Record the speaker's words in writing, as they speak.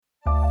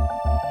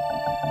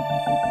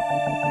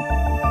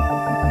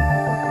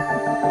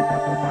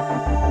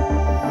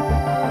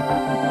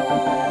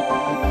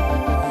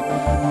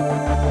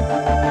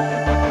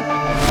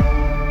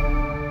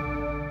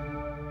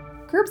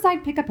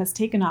curbside pickup has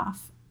taken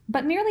off,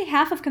 but nearly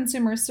half of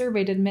consumers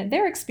surveyed admit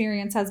their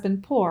experience has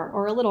been poor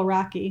or a little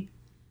rocky.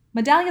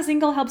 Medallia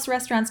Zingle helps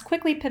restaurants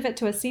quickly pivot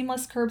to a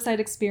seamless curbside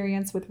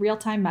experience with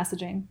real-time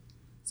messaging.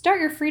 Start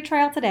your free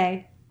trial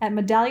today at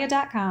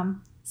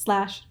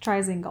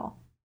medallia.com/tryzingle.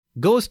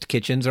 Ghost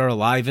kitchens are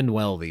alive and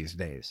well these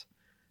days.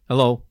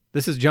 Hello,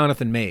 this is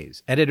Jonathan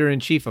Mays,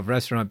 Editor-in-Chief of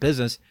Restaurant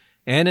Business,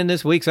 and in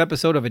this week's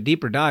episode of A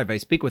Deeper Dive, I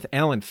speak with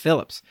Alan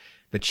Phillips,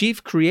 the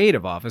Chief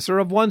Creative Officer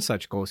of one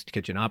such ghost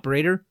kitchen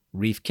operator,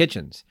 Reef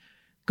Kitchens.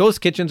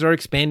 Ghost kitchens are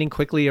expanding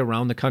quickly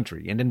around the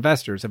country, and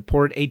investors have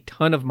poured a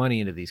ton of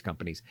money into these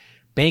companies,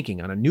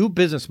 banking on a new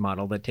business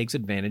model that takes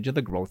advantage of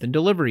the growth in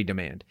delivery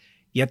demand.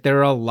 Yet there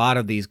are a lot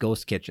of these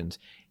ghost kitchens,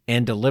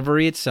 and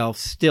delivery itself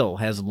still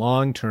has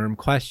long-term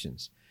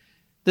questions.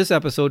 This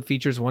episode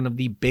features one of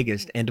the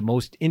biggest and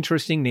most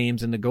interesting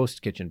names in the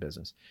ghost kitchen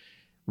business.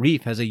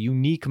 Reef has a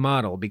unique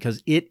model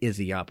because it is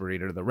the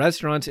operator of the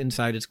restaurants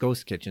inside its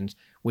ghost kitchens,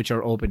 which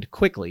are opened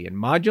quickly in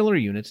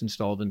modular units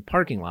installed in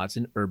parking lots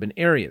in urban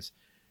areas.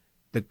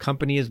 The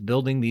company is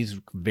building these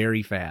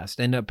very fast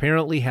and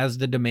apparently has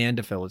the demand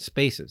to fill its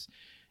spaces.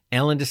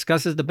 Alan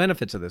discusses the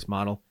benefits of this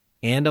model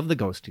and of the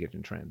ghost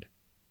kitchen trend.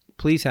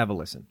 Please have a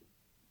listen.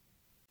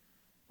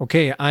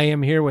 Okay, I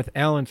am here with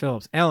Alan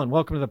Phillips. Alan,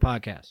 welcome to the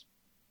podcast.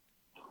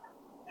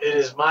 It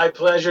is my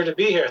pleasure to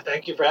be here.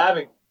 Thank you for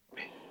having me.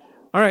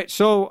 All right.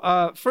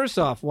 So first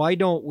off, why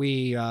don't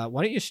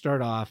you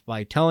start off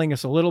by telling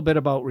us a little bit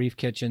about Reef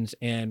Kitchens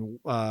and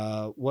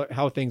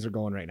how things are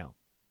going right now?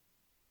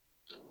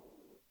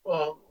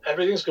 Well,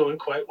 everything's going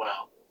quite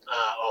well,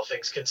 all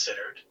things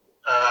considered.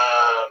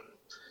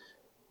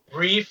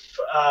 Reef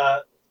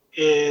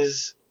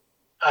is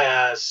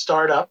a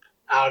startup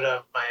out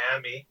of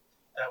Miami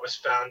that was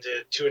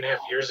founded 2.5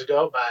 years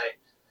ago by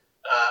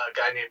a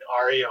guy named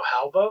Ari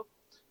Ohalvo.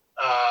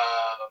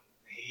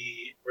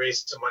 He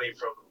raised some money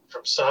from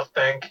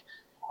SoftBank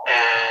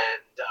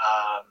and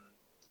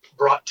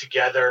brought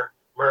together,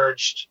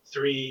 merged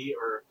two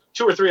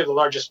or three of the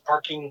largest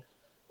parking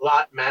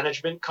lot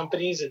management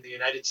companies in the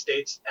United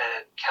States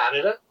and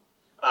Canada,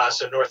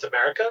 so North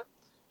America,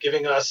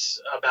 giving us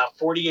about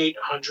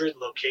 4,800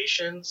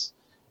 locations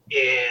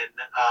in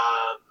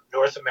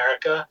North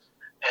America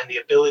and the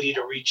ability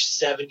to reach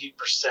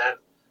 70%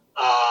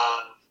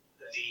 of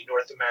the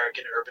North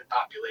American urban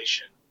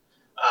population,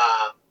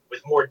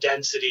 with more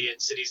density in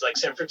cities like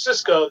San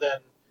Francisco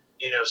than,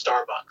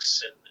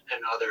 Starbucks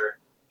and other,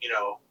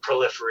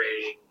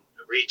 proliferating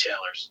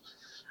retailers.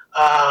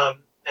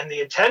 And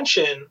the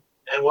intention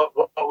and what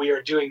we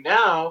are doing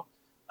now,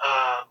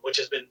 which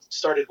has been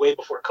started way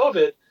before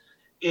COVID,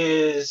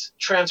 is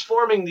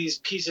transforming these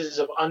pieces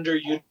of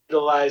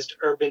underutilized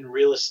urban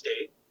real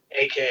estate,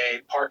 aka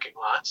parking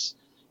lots,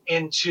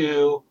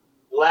 into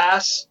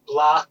last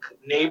block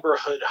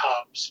neighborhood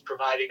hubs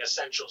providing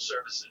essential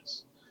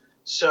services.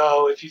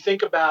 So if you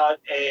think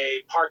about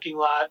a parking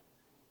lot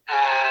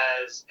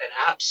as an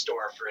app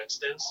store, for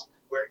instance,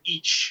 where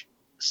each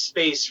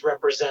space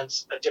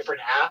represents a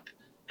different app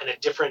and a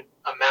different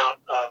amount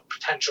of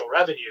potential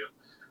revenue,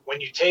 when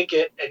you take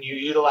it and you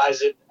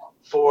utilize it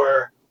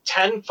for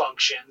 10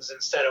 functions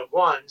instead of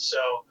one,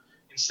 so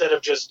instead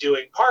of just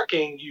doing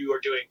parking, you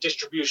are doing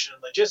distribution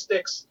and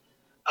logistics,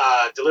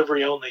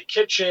 delivery-only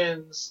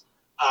kitchens,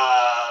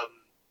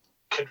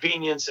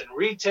 convenience and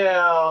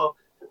retail,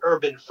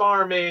 urban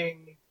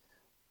farming,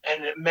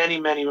 and many,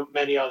 many,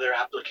 many other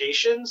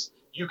applications,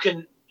 you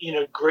can,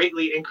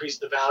 greatly increase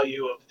the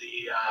value of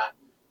the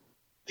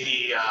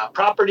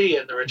property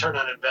and the return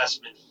on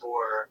investment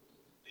for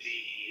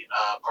the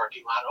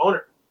parking lot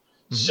owner.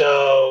 Mm-hmm.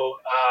 So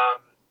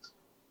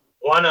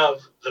one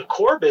of the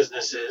core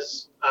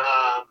businesses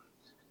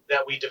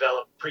that we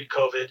developed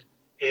pre-COVID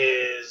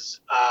is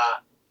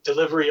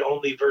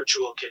delivery-only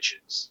virtual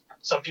kitchens.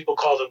 Some people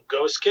call them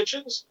ghost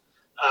kitchens.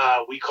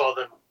 We call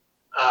them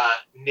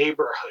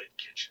neighborhood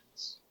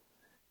kitchens.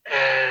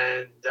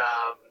 And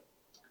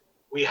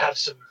we have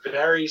some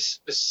very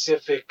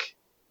specific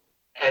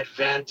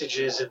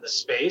advantages in the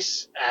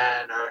space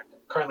and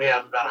currently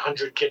have about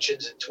 100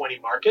 kitchens in 20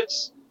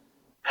 markets.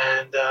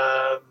 And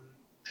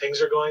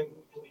things are going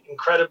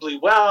incredibly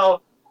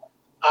well.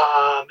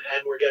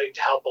 And we're getting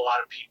to help a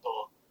lot of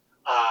people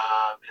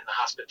in the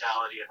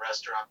hospitality and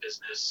restaurant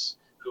business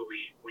who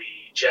we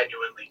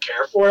genuinely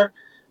care for.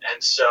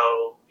 And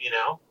so,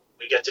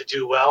 we get to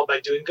do well by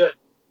doing good.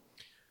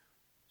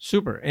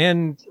 Super.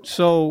 And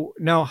so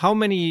now how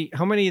many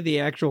of the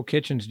actual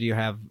kitchens do you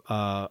have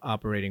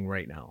operating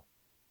right now?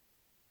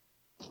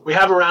 We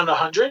have around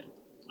 100.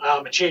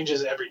 It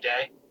changes every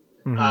day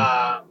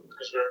because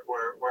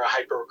we're a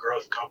hyper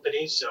growth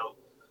company. So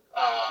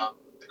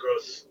the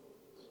growth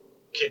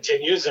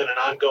continues on an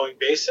ongoing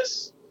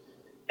basis.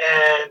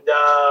 And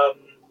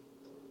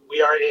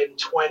we are in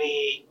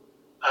 20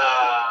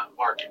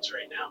 markets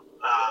right now.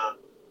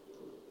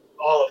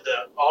 All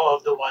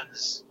of the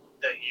ones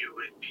that you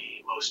would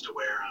be most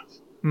aware of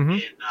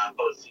in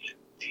both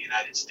the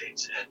United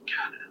States and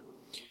Canada.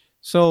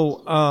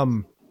 So,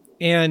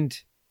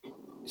 and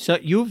So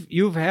you've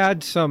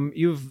inked some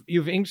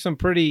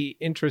pretty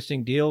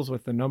interesting deals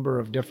with a number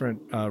of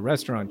different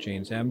restaurant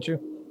chains, haven't you?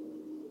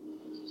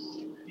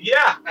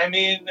 Yeah, I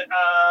mean,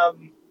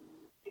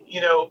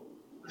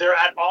 they're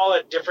all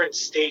at different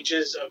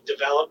stages of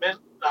development.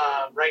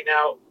 Right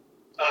now,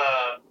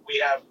 we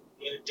have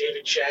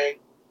David Chang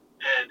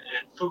and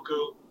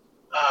Fuku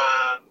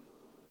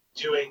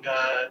doing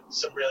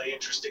some really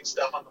interesting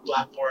stuff on the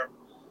platform.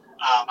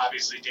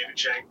 Obviously, David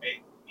Chang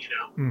being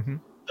Mm-hmm.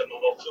 the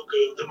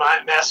Momofuku, the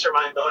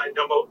mastermind behind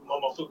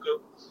Momofuku.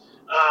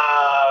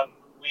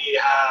 We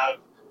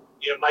have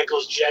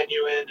Michael's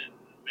Genuine and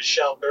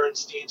Michelle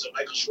Bernstein, so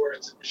Michael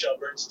Schwartz and Michelle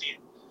Bernstein,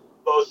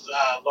 both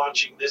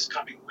launching this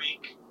coming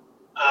week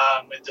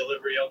with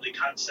delivery-only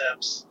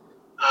concepts.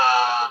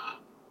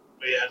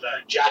 We have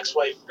Jack's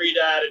wife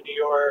Frida in New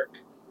York,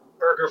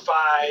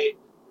 BurgerFi,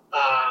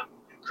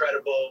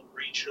 incredible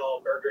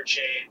regional burger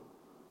chain,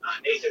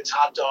 Nathan's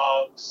Hot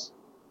Dogs.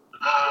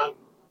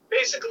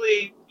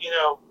 Basically,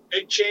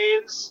 big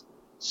chains,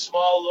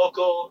 small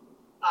local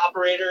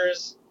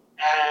operators,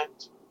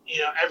 and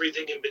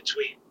everything in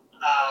between.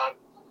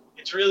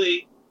 It's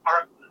really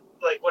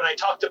like when I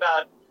talked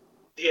about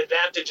the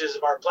advantages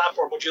of our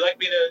platform. Would you like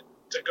me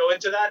to go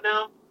into that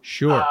now?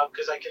 Sure.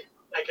 Because I can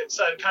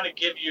kind of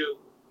give you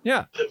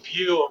the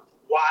view of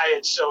why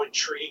it's so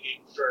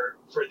intriguing for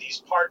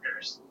these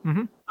partners.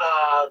 Mm-hmm.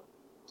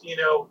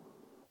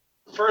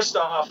 First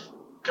off,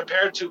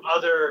 compared to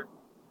other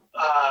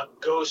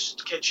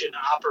ghost kitchen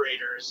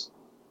operators,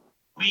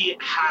 we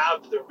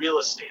have the real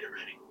estate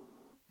already.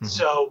 Mm-hmm.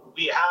 So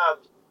we have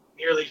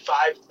nearly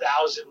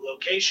 5,000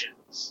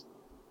 locations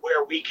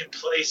where we can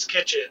place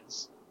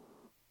kitchens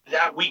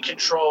that we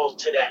control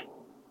today.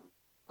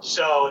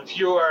 So if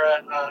you are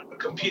a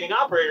competing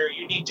operator,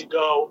 you need to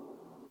go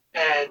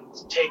and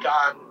take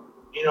on,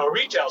 a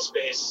retail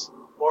space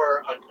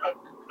or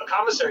a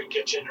commissary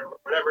kitchen or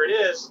whatever it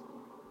is.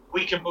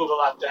 We can move a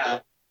lot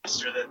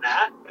faster than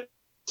that.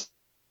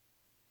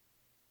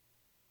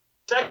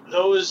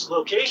 Those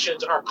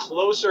locations are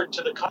closer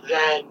to the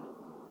than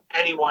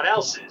anyone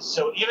else's.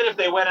 So even if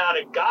they went out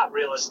and got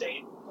real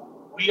estate,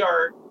 we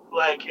are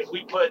like, if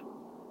we put,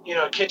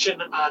 a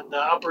kitchen on the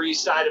Upper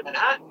East Side of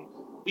Manhattan,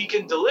 we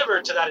can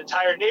deliver to that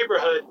entire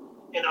neighborhood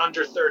in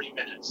under 30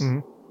 minutes, mm-hmm.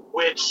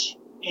 which,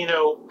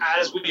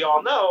 as we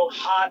all know,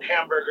 hot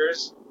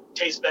hamburgers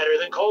taste better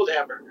than cold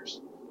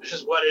hamburgers, which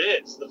is what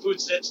it is. The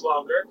food sits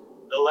longer,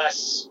 the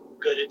less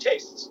good it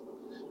tastes.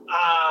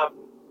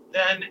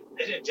 Then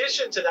in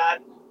addition to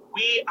that,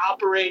 we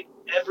operate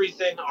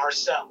everything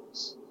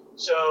ourselves.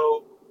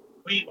 So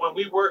when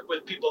we work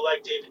with people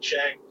like David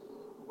Chang,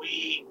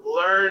 we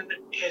learn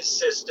his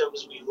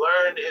systems, we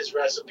learn his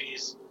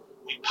recipes,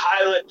 we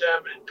pilot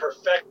them and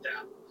perfect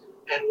them.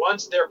 And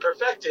once they're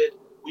perfected,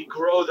 we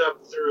grow them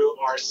through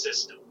our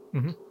system.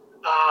 Mm-hmm.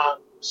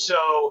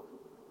 So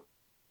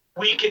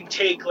we can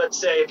take, let's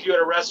say, if you had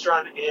a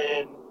restaurant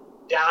in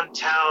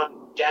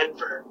downtown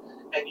Denver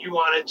and you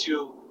wanted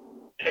to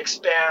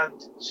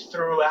expand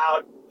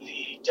throughout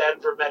the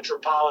Denver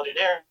metropolitan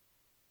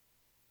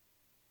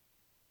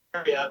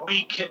area,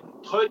 we can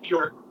put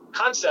your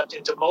concept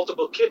into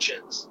multiple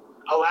kitchens,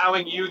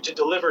 allowing you to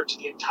deliver to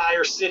the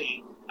entire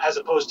city as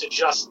opposed to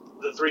just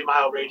the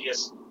 3-mile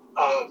radius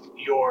of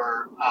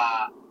your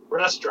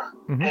restaurant.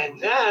 Mm-hmm. And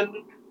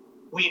then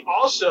we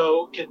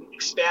also can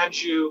expand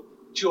you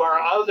to our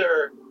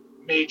other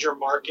major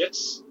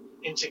markets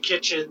into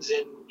kitchens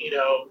in,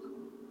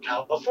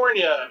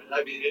 California,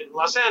 in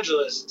Los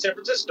Angeles, San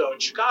Francisco, in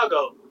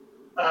Chicago,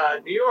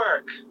 New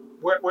York,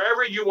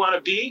 wherever you want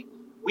to be,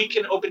 we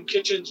can open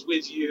kitchens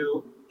with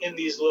you in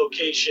these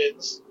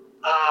locations.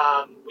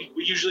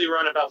 We usually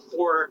run about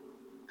four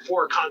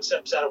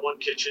concepts out of one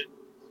kitchen.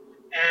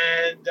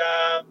 And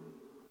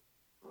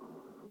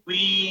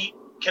we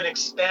can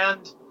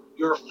expand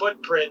your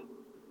footprint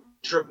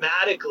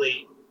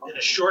dramatically in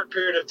a short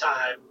period of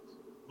time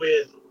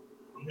with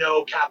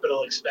no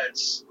capital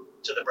expense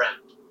to the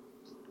brand.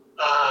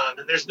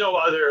 And there's no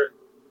other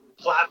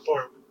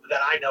platform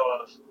that I know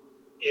of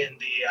in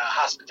the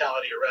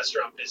hospitality or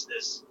restaurant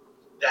business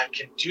that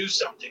can do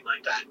something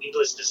like that.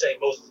 Needless to say,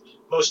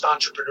 most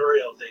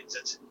entrepreneurial things,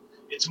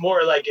 it's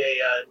more like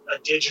a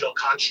digital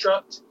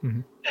construct.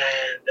 Mm-hmm.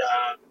 And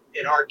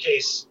in our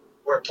case,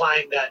 we're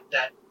applying that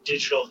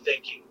digital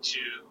thinking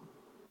to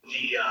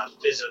the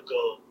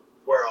physical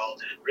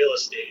world and real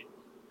estate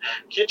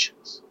and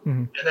kitchens.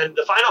 Mm-hmm. And then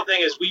the final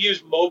thing is we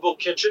use mobile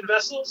kitchen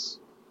vessels.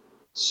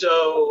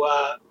 So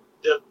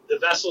the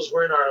vessels,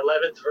 we're in our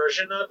 11th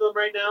version of them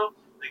right now.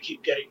 They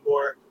keep getting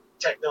more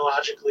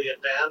technologically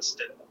advanced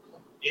and,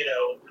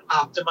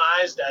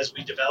 optimized as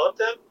we develop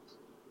them.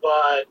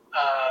 But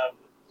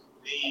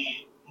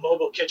the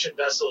mobile kitchen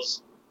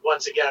vessels,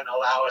 once again,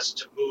 allow us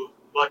to move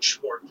much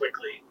more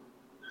quickly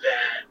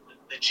than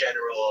the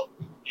general,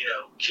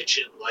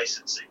 kitchen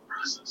licensing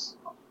process.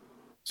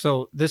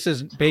 So this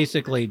is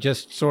basically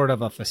just sort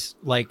of a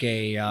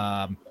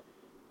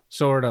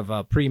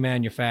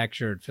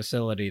pre-manufactured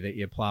facility that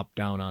you plop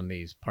down on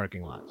these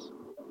parking lots.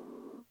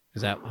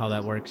 Is that how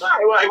that works?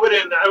 I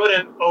wouldn't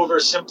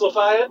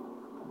oversimplify it.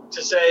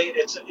 to say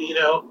it's,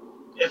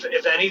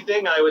 if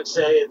anything, I would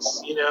say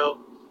it's,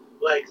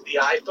 like the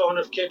iPhone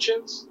of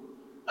kitchens.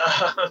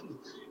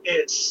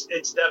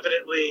 It's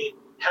definitely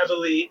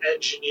heavily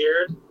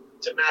engineered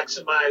to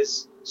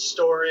maximize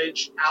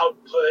storage,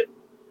 output,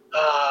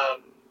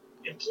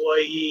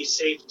 employee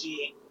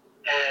safety,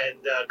 and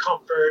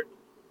comfort,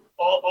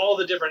 all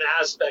the different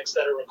aspects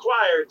that are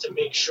required to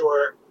make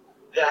sure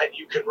that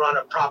you can run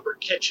a proper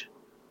kitchen.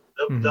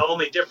 The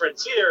only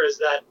difference here is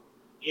that,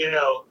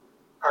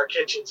 our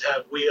kitchens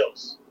have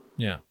wheels.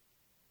 Yeah.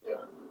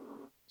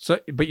 So,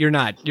 but you're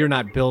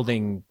not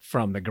building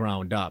from the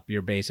ground up.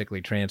 You're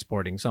basically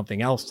transporting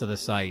something else to the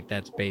site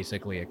that's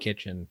basically a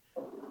kitchen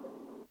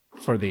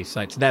for these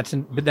sites. That's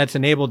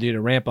enabled you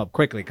to ramp up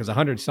quickly, because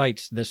 100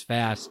 sites this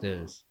fast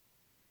is,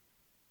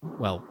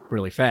 well,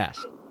 really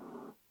fast.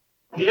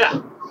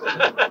 Yeah.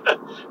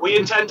 We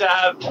intend to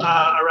have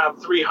around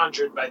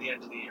 300 by the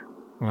end of the year.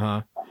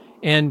 Uh-huh.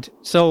 And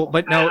so,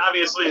 but now, and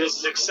obviously this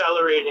is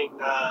accelerating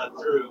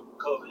through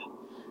COVID.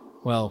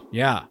 Well,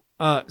 yeah.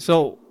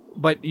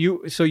 But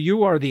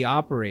you are the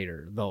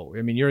operator, though.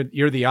 I mean,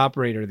 you're the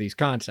operator of these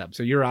concepts.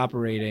 So you're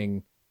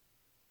operating,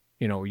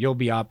 you'll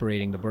be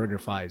operating the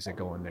BurgerFis that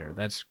go in there.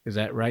 Is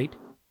that right?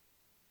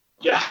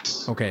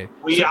 Yes. Okay.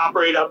 We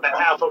operate on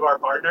behalf of our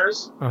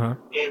partners Uh-huh.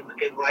 in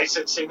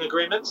licensing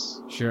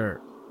agreements.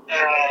 Sure.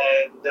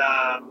 And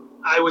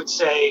I would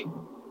say,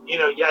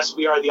 yes,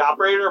 we are the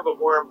operator, but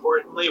more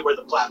importantly, we're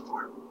the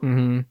platform.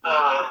 Mm-hmm.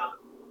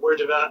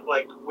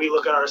 We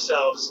look at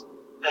ourselves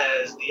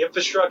as the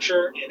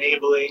infrastructure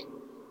enabling,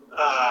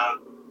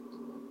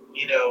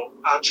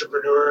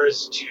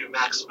 entrepreneurs to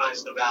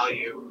maximize the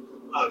value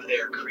of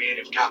their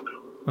creative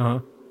capital. Uh-huh.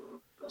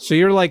 So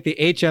you're like the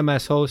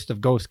HMS host of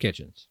Ghost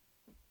Kitchens.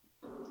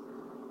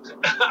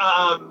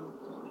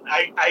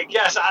 I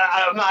guess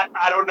I'm not.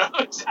 I don't know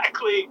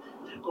exactly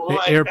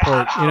what the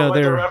airport. what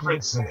they're the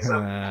reference is.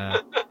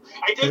 I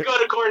did go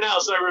to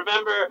Cornell, so I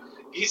remember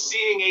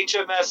seeing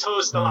HMS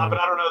host a lot, but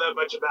I don't know that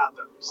much about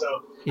them.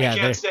 So yeah, I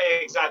can't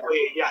say exactly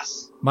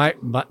yes. My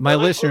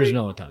listeners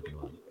know what I'm talking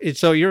about.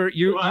 So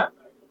you. What?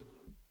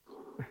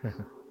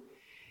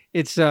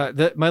 It's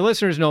my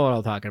listeners know what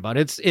I'm talking about.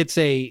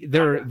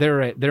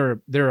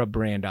 They're a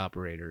brand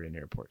operator in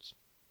airports.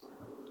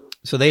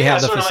 So they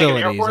have the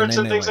facilities like airports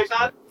and things like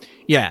that.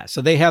 Yeah,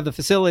 so they have the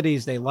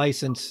facilities. They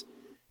license,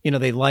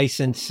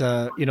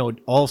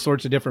 all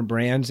sorts of different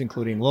brands,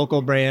 including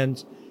local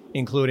brands,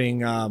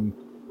 including a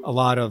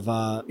lot of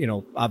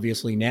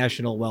obviously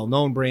national,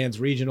 well-known brands,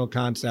 regional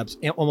concepts,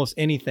 almost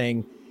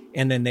anything,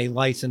 and then they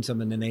license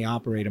them and then they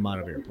operate them out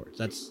of airports.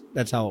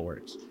 That's how it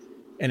works.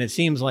 And it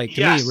seems like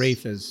to me,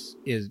 Reef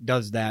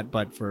does that,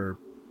 but for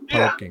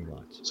parking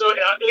lots. So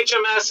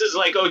HMS is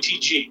like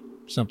OTG,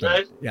 something.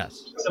 Right?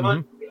 Yes.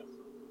 Mm-hmm.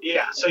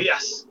 Yeah. So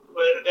yes,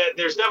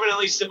 there's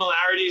definitely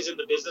similarities in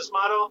the business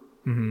model.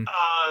 Mm-hmm.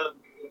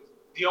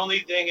 The only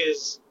thing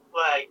is,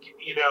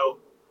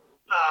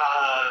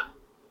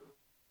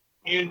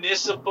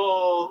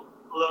 municipal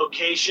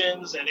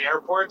locations and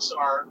airports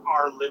are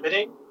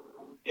limiting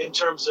in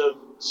terms of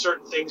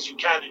certain things you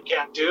can and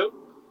can't do.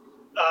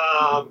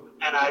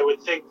 And I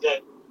would think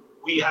that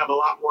we have a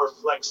lot more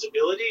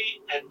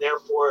flexibility and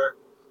therefore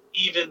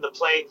even the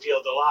playing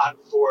field a lot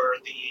for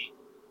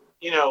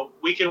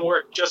we can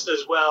work just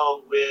as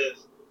well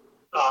with,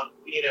 a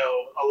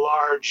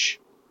large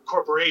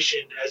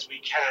corporation as we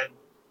can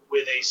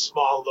with a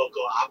small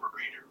local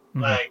operator.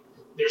 Mm-hmm.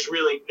 There's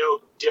really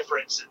no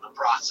difference in the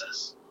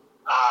process.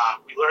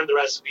 We learn the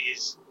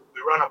recipes,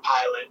 we run a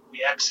pilot,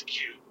 we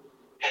execute,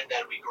 and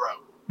then we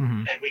grow.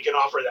 Mm-hmm. And we can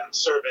offer that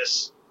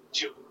service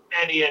to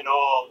any and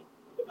all,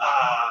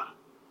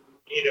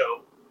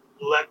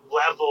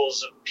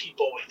 levels of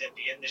people within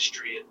the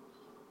industry. And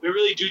we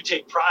really do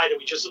take pride. And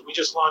we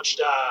just launched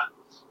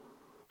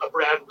a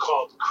brand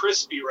called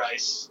Crispy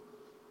Rice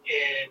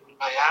in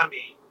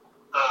Miami,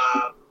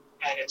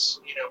 and it's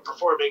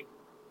performing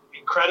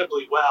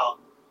incredibly well.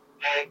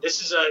 And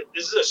this is a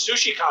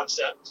sushi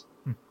concept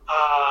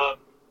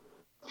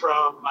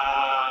from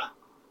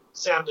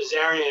Sam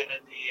Nazarian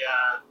and the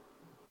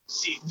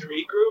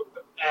C3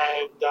 group,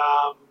 and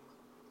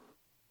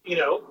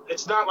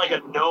it's not like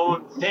a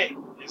known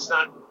thing. It's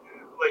not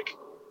like,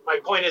 my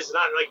point is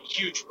not like a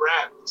huge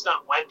brand. It's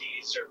not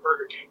Wendy's or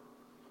Burger King,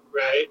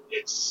 right?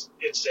 It's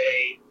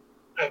a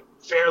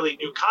fairly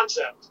new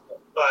concept,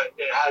 but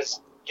it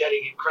has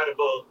getting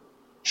incredible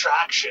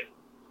traction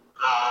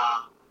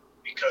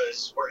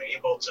because we're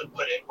able to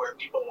put it where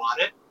people want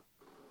it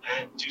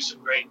and do some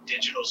great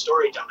digital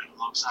storytelling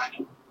alongside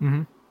it.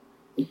 Mm-hmm.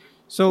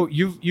 So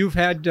you've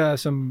had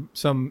some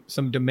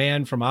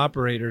demand from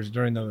operators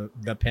during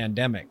the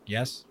pandemic,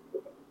 yes?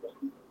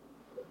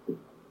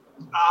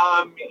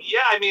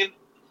 Yeah, I mean,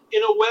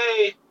 in a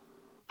way,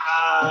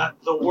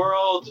 the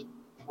world,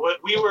 what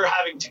we were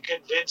having to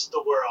convince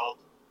the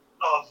world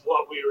of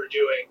what we were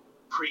doing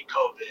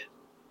pre-COVID.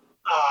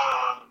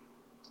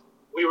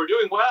 We were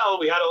doing well.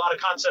 We had a lot of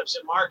concepts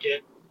in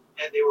market,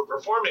 and they were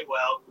performing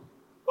well,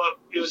 but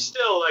it was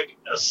still like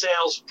a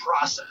sales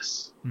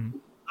process. Mm-hmm.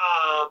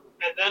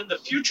 And then the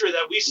future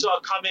that we saw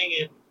coming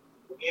in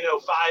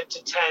 5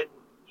 to 10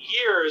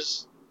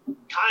 years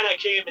kind of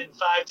came in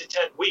 5 to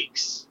 10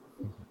 weeks.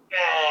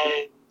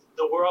 And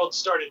the world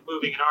started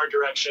moving in our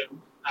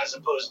direction as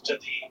opposed to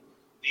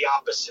the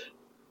opposite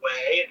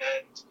way.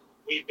 And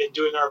we've been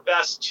doing our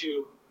best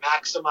to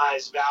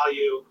maximize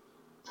value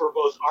for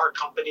both our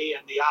company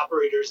and the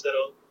operators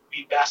that'll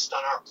be best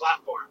on our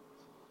platform.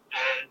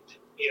 And,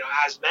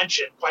 as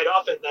mentioned, quite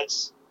often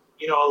that's,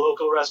 a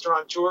local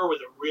restaurateur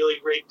with a really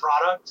great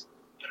product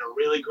and a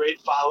really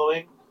great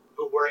following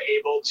who we're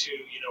able to,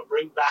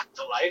 bring back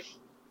to life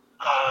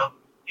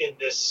in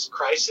this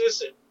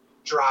crisis and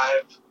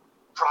drive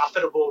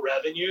profitable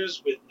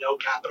revenues with no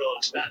capital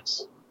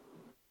expense.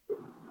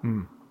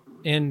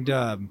 And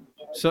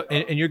so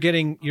you're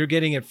getting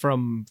it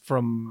from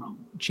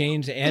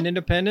chains and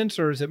independents,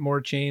 or is it more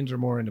chains or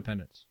more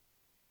independents?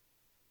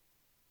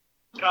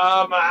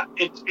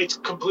 It's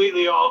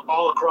completely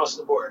all across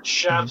the board.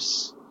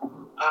 Chefs,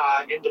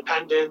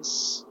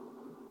 independents,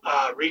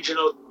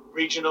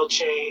 regional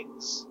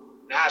chains,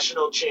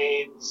 national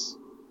chains,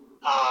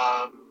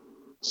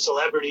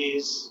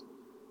 celebrities,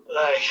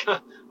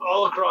 like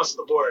all across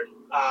the board.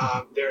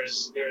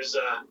 There's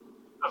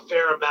a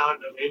fair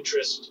amount of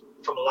interest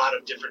from a lot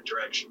of different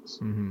directions.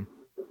 Mm-hmm.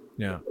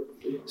 Yeah.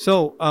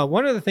 So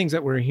one of the things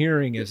that we're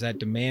hearing is that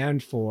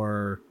demand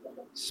for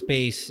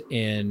space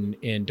in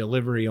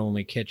delivery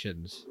only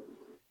kitchens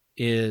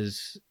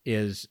is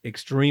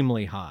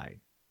extremely high.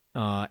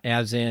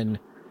 As in,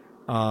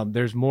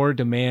 there's more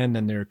demand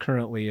than there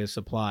currently is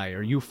supply.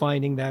 Are you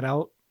finding that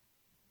out?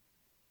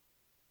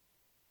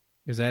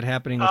 Is that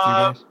happening with you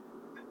guys?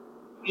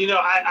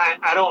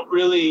 I don't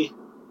really,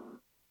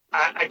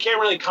 I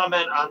can't really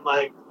comment on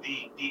like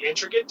the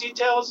intricate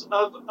details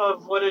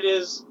of what it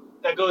is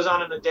that goes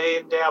on a day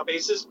in, day out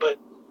basis. But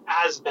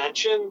as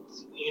mentioned,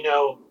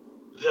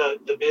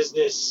 the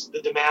business,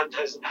 the demand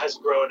has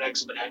grown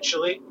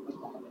exponentially.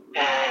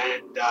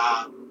 And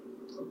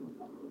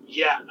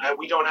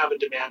we don't have a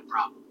demand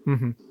problem.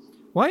 Mm-hmm.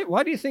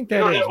 Why do you think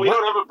that is? We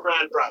don't have a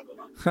brand problem.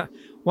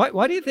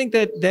 Why do you think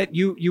that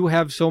you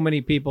have so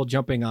many people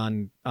jumping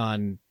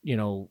onto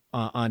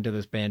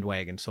this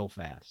bandwagon so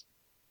fast?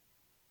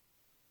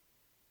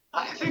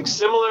 I think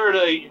similar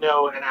to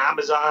an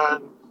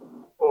Amazon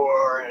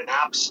or an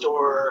App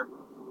Store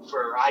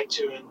for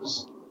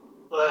iTunes,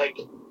 like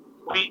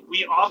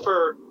we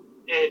offer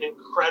an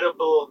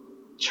incredible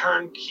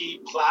turnkey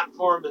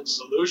platform and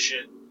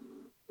solution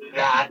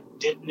that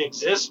didn't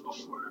exist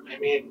before. I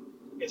mean,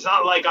 it's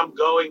not like I'm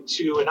going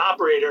to an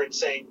operator and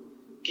saying,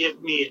 give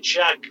me a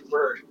check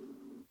for,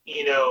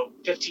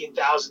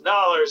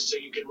 $15,000 so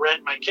you can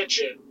rent my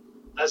kitchen.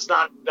 That's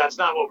not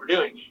what we're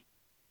doing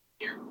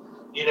here.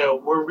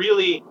 We're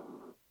really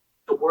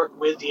to work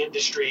with the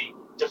industry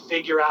to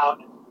figure out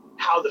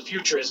how the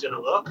future is going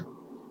to look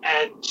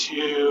and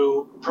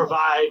to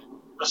provide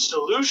a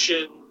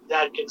solution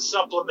that can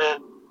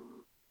supplement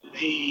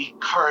the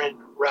current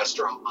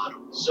restaurant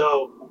model.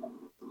 So,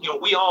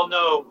 we all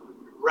know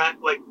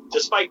rent, like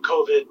despite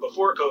COVID,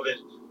 before COVID,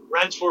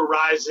 rents were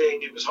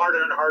rising. It was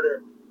harder and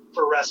harder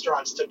for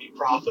restaurants to be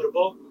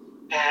profitable.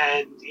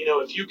 And,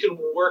 if you can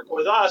work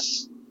with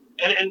us,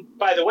 and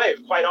by the way,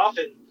 quite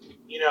often,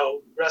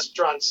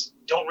 restaurants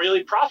don't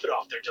really profit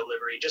off their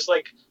delivery, just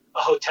like a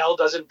hotel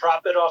doesn't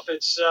profit off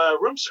its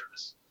room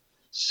service.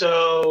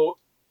 So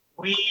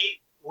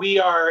we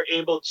are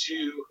able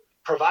to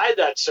provide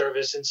that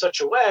service in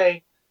such a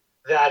way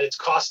that it's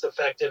cost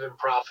effective and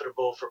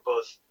profitable for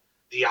both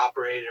the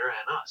operator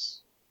and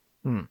us.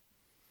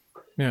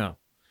 Yeah.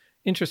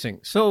 Interesting.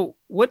 So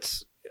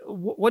what's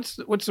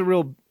the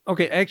real,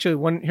 okay,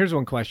 actually here's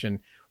one question.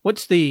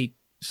 What's the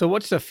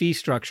fee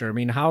structure?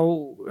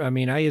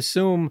 I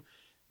assume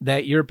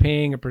that you're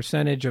paying a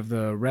percentage of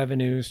the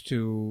revenues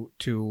to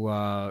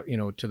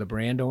the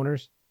brand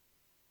owners.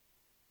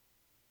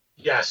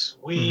 Yes,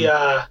 we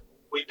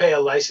pay a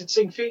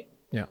licensing fee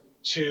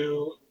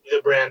to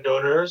the brand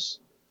owners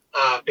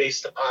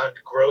based upon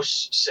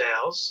gross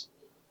sales,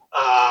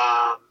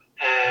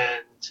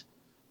 and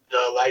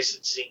the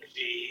licensing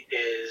fee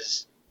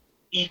is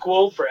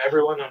equal for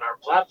everyone on our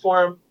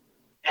platform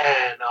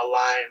and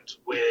aligned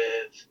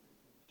with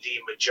the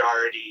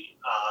majority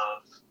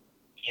of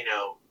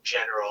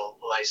general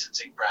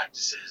licensing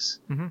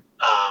practices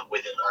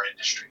within our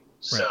industry.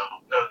 So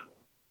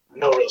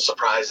no real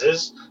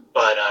surprises,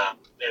 but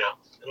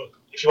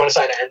if you want to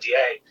sign an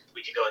NDA,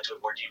 we can go into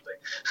it more deeply.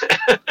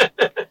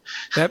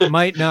 That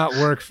might not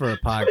work for a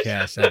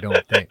podcast, I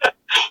don't think.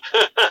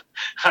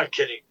 I'm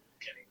kidding.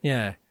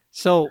 Yeah.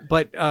 So,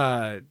 but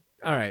all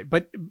right,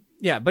 but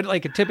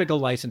like a typical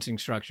licensing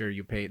structure,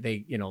 you pay. They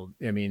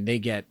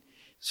get.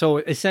 So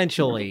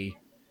essentially,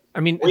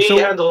 we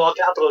handle all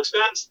capital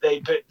expense. They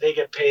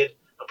get paid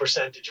a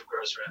percentage of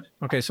gross revenue.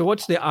 Okay, so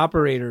what's the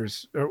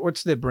operator's or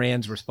what's the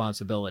brand's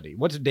responsibility?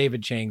 What's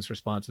David Chang's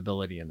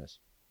responsibility in this?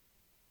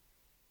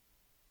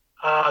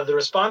 The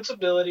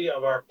responsibility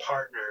of our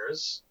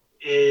partners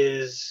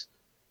is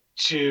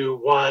to,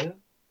 one,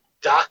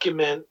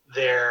 document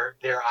their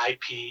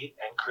IP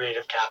and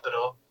creative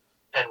capital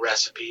and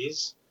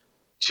recipes.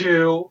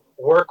 Two,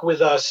 work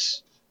with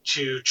us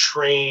to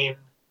train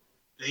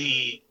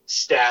the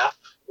staff,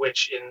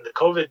 which in the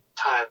COVID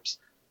times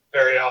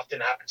very often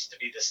happens to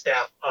be the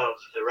staff of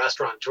the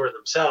restaurateur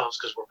themselves,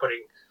 because we're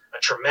putting a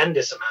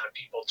tremendous amount of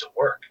people to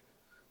work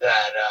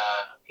that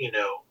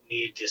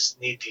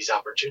need these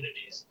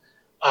opportunities.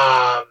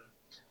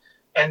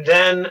 And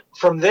then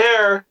from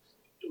there,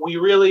 we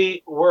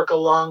really work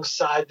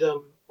alongside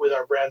them with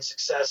our brand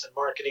success and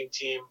marketing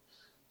team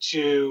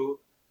to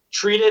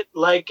treat it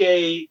like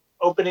a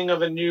opening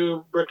of a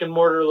new brick and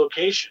mortar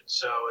location.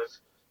 So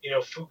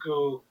if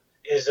Fuku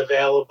is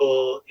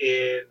available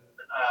in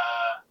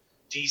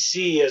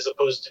DC as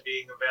opposed to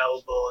being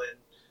available in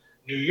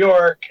New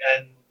York,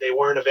 and they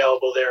weren't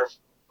available there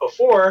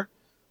before,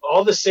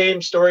 all the same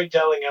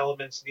storytelling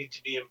elements need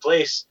to be in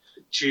place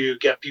to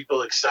get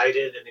people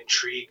excited and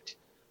intrigued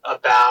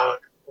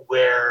about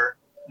where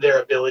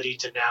their ability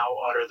to now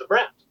order the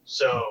brand.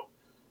 So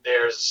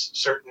there's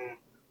certain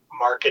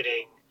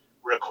marketing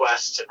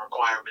requests and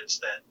requirements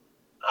that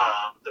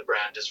the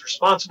brand is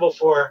responsible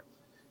for.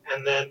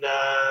 And then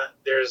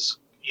there's,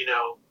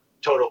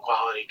 total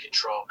quality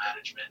control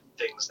management,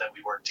 things that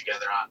we work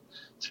together on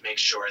to make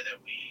sure that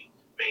we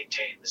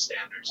maintain the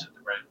standards of the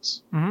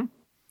brands.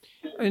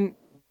 Mm-hmm.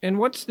 And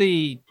what's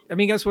the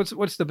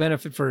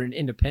benefit for an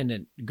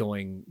independent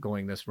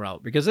going this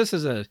route? Because this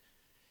is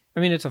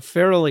it's a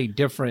fairly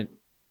different,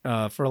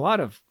 for a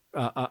lot of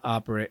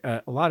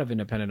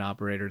independent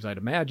operators, I'd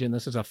imagine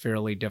this is a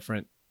fairly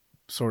different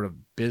sort of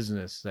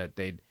business that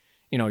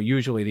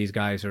usually these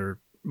guys are,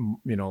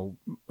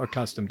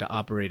 accustomed to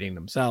operating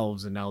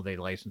themselves, and now they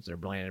license their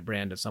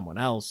brand to someone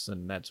else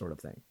and that sort of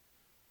thing.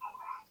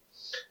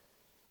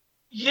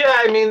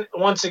 Yeah.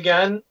 Once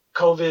again,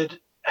 COVID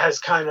has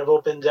kind of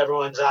opened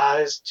everyone's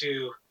eyes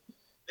to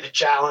the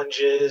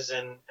challenges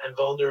and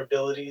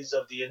vulnerabilities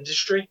of the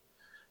industry.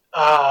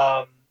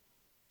 For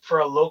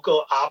a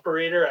local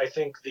operator, I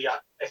think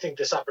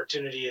this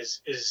opportunity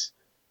is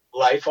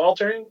life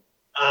altering.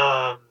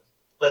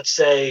 Let's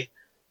say,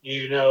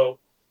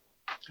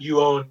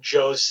 you own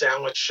Joe's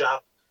Sandwich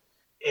Shop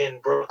in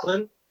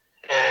Brooklyn,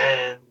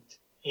 and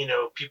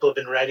people have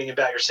been writing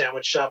about your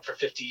sandwich shop for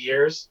 50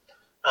 years.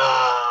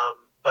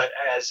 But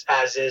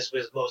as is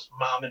with most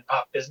mom and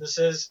pop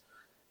businesses,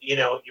 you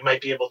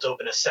might be able to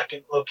open a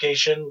second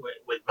location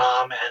with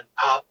mom and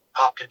pop.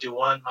 Pop could do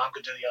one, mom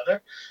could do the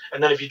other.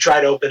 And then if you try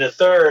to open a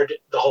third,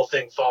 the whole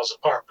thing falls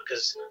apart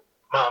because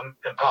mom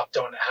and pop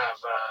don't have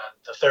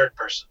the third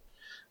person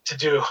to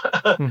do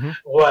mm-hmm.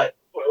 what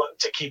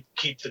to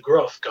keep the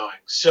growth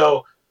going.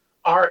 So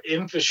our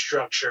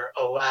infrastructure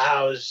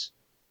allows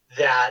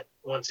that,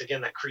 once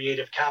again, that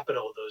creative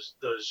capital,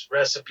 those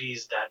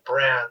recipes, that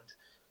brand,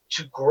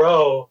 to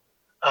grow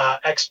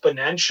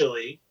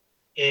exponentially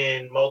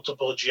in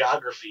multiple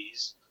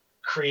geographies,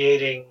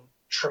 creating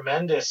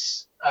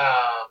tremendous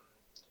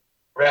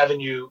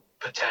revenue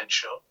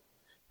potential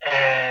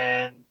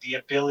and the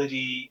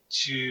ability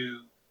to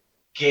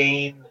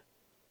gain,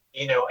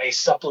 a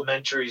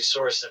supplementary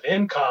source of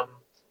income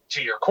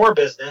to your core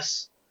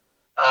business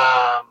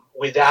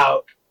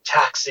without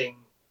taxing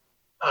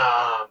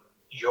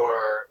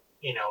your,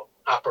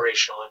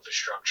 operational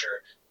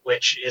infrastructure,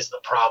 which is the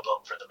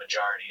problem for the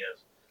majority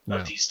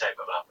of these type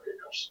of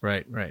operators.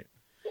 Right.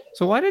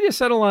 So why did you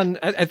settle on?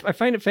 I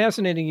find it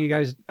fascinating you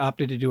guys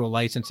opted to do a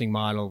licensing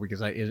model,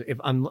 because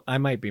I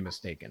might be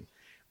mistaken,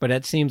 but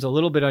that seems a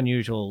little bit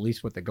unusual, at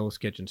least with the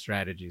ghost kitchen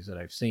strategies that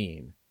I've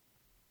seen.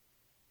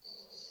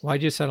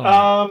 Why'd you settle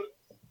on that?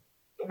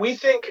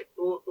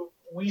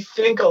 We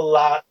think a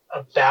lot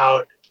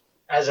about,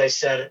 as I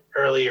said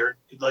earlier,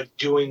 like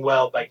doing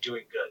well by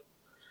doing good,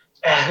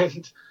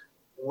 and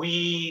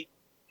we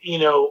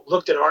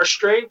looked at our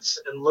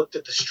strengths and looked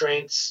at the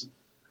strengths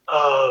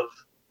of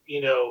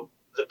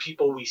the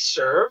people we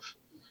serve,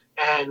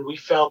 and we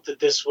felt that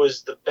this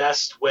was the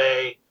best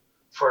way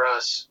for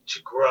us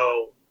to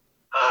grow,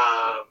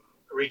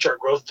 reach our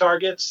growth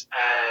targets,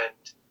 and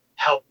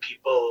help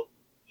people,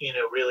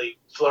 really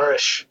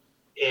flourish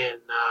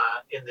in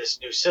this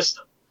new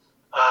system.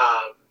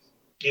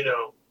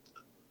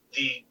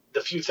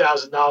 The few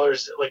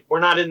 $1,000s, like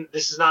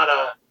this is not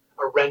a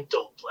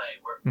rental play.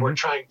 We're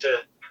trying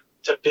to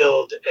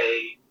build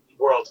a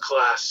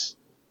world-class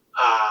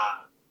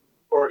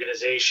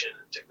organization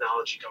and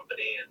technology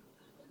company, and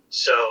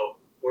so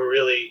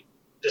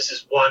this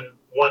is one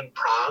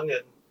prong,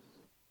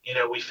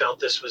 and we felt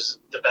this was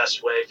the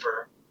best way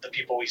for the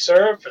people we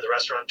serve, for the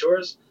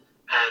restaurateurs,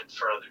 and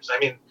for others.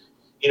 I've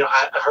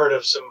heard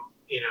of some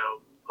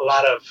a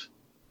lot of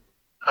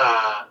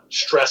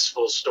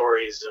stressful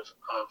stories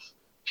of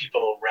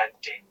people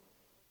renting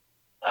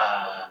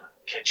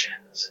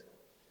kitchens and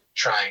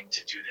trying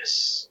to do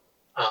this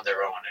on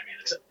their own.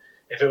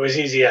 If it was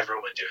easy,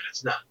 everyone would do it.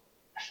 It's not.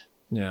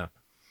 Yeah.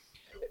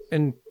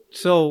 And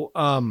so,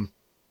 all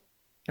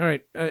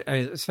right,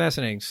 it's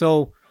fascinating.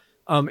 So,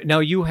 now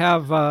you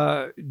have,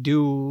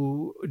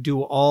 do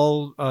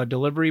all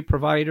delivery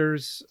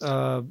providers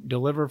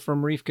deliver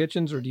from Reef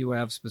Kitchens, or do you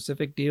have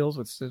specific deals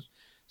with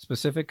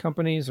specific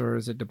companies, or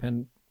does it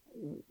depend?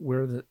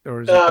 or is it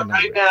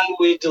right now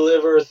we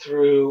deliver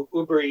through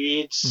Uber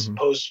Eats, Mm-hmm.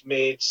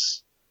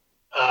 Postmates,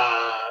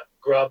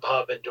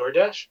 Grubhub, and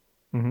DoorDash.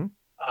 Mm-hmm.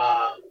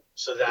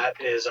 So that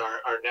is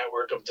our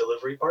network of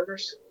delivery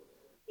partners.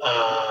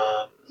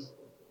 And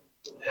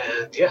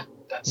yeah,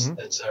 that's who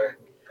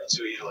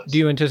we utilize. Do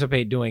you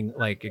anticipate doing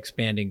like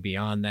expanding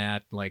beyond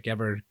that? Like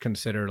ever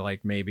consider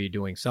like maybe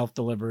doing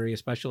self-delivery,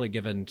 especially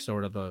given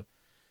sort of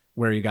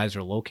where you guys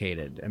are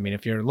located? I mean,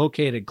 if you're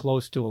located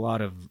close to a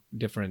lot of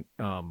different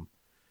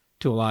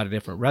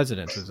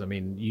residences, I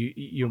mean,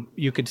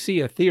 you could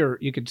see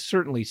you could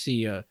certainly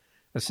see a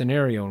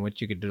scenario in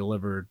which you could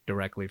deliver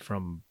directly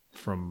from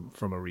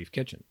a Reef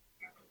Kitchen.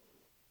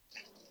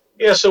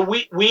 Yeah, so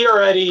we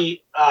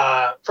already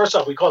first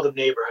off we call them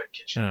neighborhood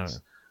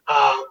kitchens,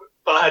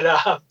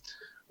 but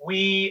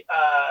we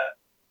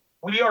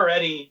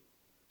already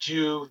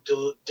do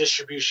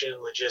distribution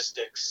and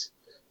logistics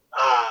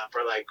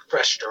for like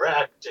Fresh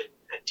Direct and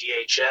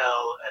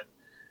DHL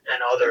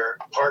and other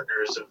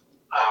partners of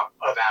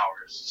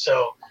ours.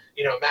 So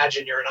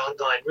imagine you're an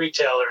online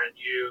retailer and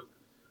you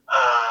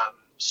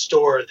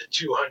store the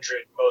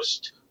 200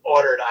 most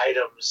ordered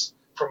items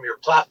from your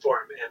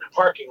platform in a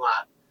parking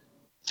lot.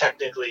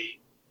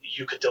 Technically,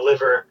 you could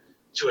deliver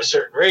to a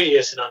certain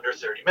radius in under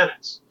 30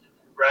 minutes,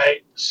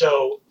 right?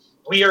 So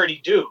we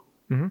already do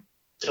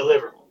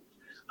deliver.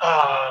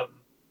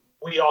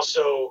 We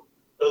also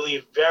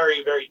believe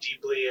very, very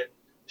deeply in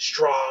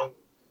strong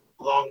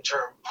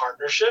long-term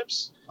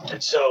partnerships.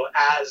 And so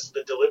as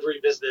the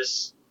delivery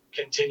business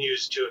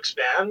continues to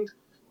expand,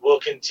 we'll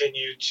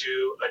continue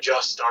to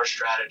adjust our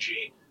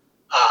strategy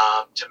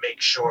to make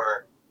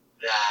sure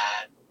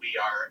that we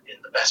are in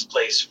the best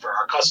place for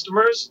our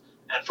customers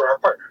and for our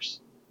partners.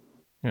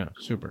 Yeah,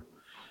 super.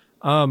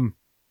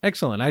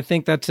 Excellent. I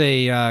think that's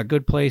a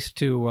good place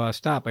to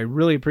stop. I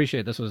really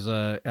appreciate it. This was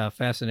a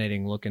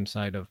fascinating look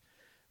inside of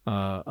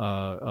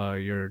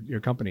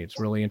your company. It's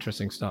really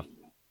interesting stuff.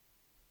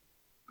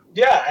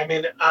 Yeah, I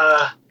mean,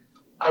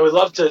 I would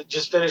love to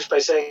just finish by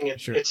saying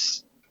Sure.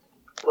 It's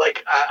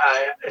like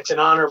it's an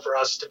honor for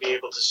us to be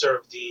able to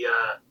serve the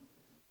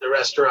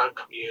restaurant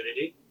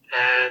community,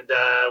 and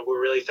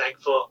we're really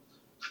thankful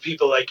for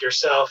people like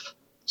yourself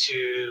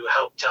to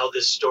help tell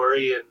this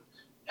story and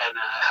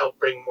help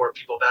bring more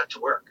people back to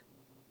work.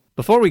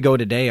 Before we go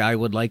today, I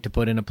would like to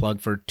put in a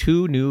plug for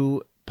 2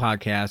 new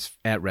podcasts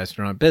at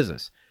Restaurant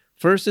Business.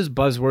 First is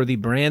Buzzworthy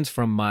Brands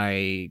from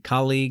my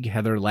colleague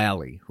Heather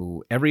Lally,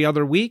 who every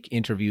other week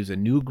interviews a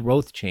new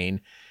growth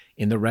chain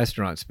in the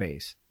restaurant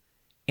space.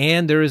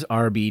 And there is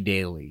RB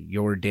Daily,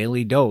 your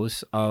daily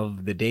dose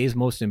of the day's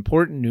most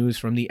important news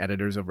from the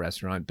editors of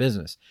Restaurant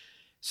Business.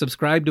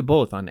 Subscribe to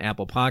both on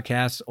Apple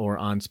Podcasts or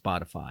on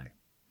Spotify.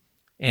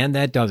 And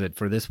that does it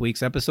for this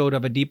week's episode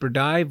of A Deeper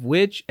Dive,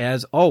 which,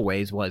 as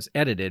always, was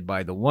edited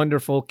by the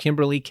wonderful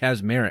Kimberly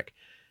Kazmarek.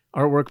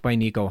 Artwork by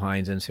Nico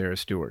Hines and Sarah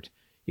Stewart.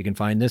 You can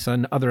find this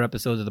on other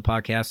episodes of the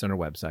podcast on our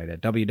website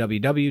at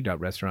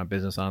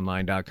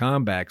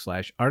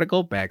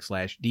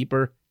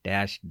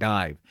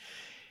www.restaurantbusinessonline.com/article/deeper-dive.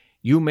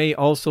 You may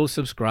also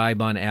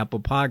subscribe on Apple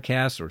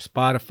Podcasts or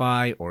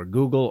Spotify or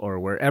Google or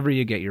wherever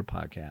you get your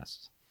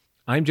podcasts.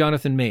 I'm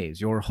Jonathan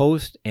Mays, your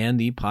host and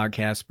the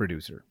podcast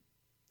producer.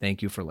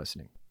 Thank you for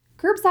listening.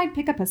 Curbside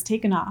pickup has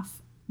taken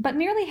off, but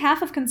nearly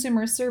half of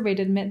consumers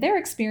surveyed admit their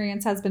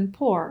experience has been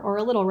poor or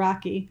a little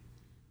rocky.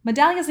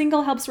 Medallia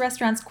Zingle helps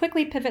restaurants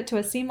quickly pivot to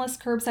a seamless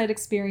curbside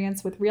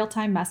experience with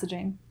real-time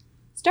messaging.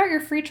 Start your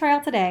free trial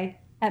today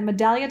at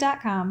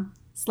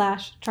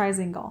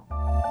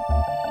medallia.com/tryzingle.